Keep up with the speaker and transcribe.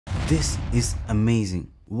This is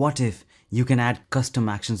amazing. What if you can add custom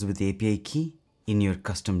actions with the API key in your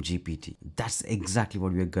custom GPT? That's exactly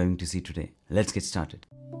what we are going to see today. Let's get started.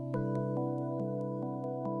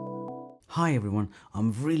 Hi everyone,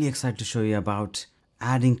 I'm really excited to show you about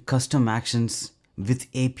adding custom actions with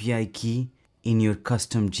API key in your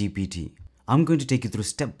custom GPT. I'm going to take you through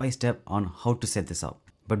step by step on how to set this up.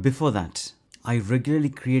 But before that, I regularly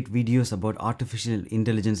create videos about artificial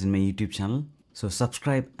intelligence in my YouTube channel, so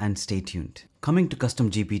subscribe and stay tuned. Coming to custom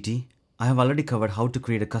GPT, I have already covered how to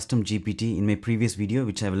create a custom GPT in my previous video,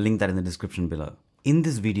 which I will link that in the description below. In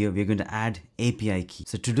this video, we are going to add API key.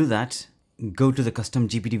 So to do that, go to the custom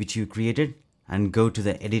GPT which you created and go to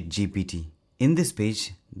the edit GPT. In this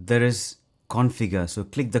page, there is configure. So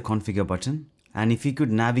click the configure button. And if you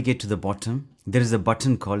could navigate to the bottom, there is a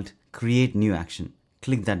button called create new action.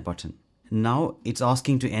 Click that button. Now it's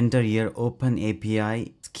asking to enter your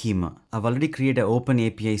OpenAPI schema. I've already created an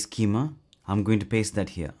OpenAPI schema. I'm going to paste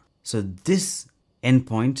that here. So this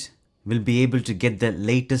endpoint will be able to get the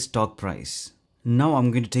latest stock price. Now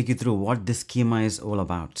I'm going to take you through what this schema is all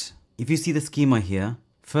about. If you see the schema here,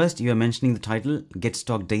 first you are mentioning the title, get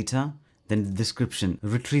stock data, then the description,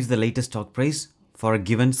 retrieves the latest stock price for a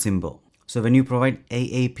given symbol. So when you provide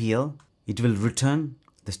AAPL, it will return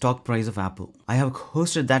the stock price of Apple. I have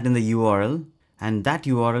hosted that in the URL, and that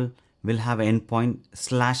URL will have an endpoint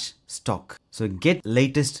 /stock. So get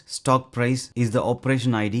latest stock price is the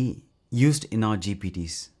operation ID used in our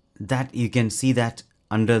GPTs. That you can see that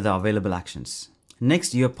under the available actions.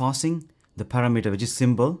 Next, you are passing the parameter, which is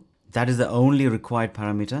symbol. That is the only required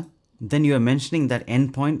parameter. Then you are mentioning that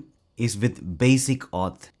endpoint is with basic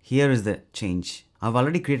auth. Here is the change. I've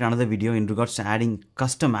already created another video in regards to adding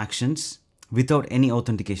custom actions without any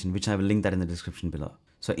authentication, which I will link that in the description below.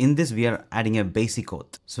 So in this, we are adding a basic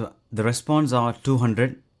auth. So the response are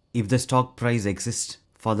 200 if the stock price exists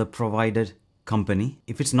for the provided company.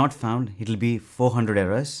 If it's not found, it will be 400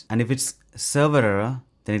 errors. And if it's server error,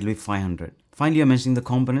 then it will be 500. Finally, you're mentioning the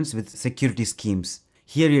components with security schemes.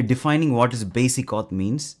 Here you're defining what is basic auth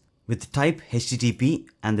means with type HTTP,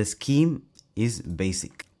 and the scheme is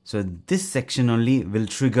basic. So this section only will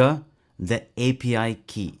trigger the API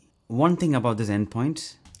key. One thing about this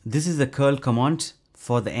endpoint, this is the curl command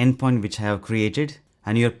for the endpoint which I have created,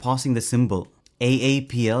 and you're passing the symbol.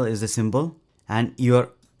 AAPL is the symbol, and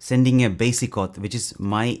you're sending a basic auth, which is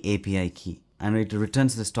my API key, and it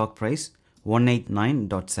returns the stock price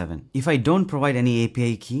 189.7. If I don't provide any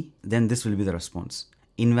API key, then this will be the response.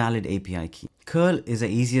 Invalid API key. Curl is the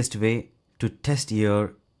easiest way to test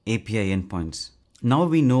your API endpoints. Now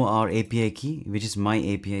we know our API key, which is my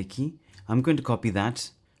API key. I'm going to copy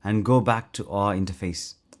that and go back to our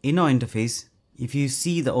interface. In our interface, if you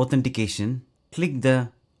see the authentication, click the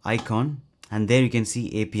icon, and there you can see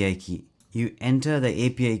API key. You enter the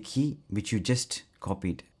API key which you just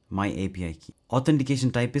copied, my API key. Authentication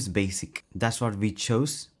type is basic. That's what we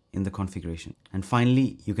chose in the configuration. And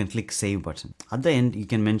finally, you can click save button. At the end, you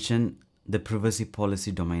can mention the privacy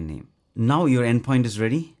policy domain name. Now your endpoint is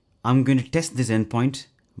ready. I'm going to test this endpoint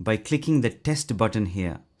by clicking the test button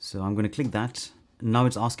here. So I'm going to click that. Now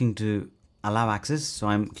it's asking to allow access. So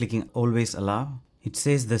I'm clicking always allow. It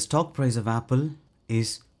says the stock price of Apple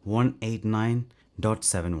is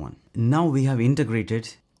 189.71. Now we have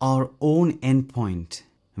integrated our own endpoint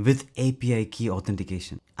with API key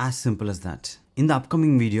authentication. As simple as that. In the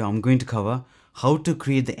upcoming video, I'm going to cover how to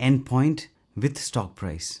create the endpoint with stock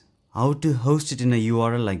price, how to host it in a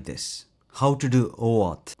URL like this, how to do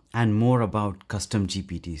OAuth, and more about custom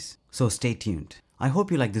GPTs. So stay tuned. I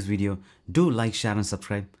hope you like this video. Do like, share, and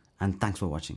subscribe, and thanks for watching.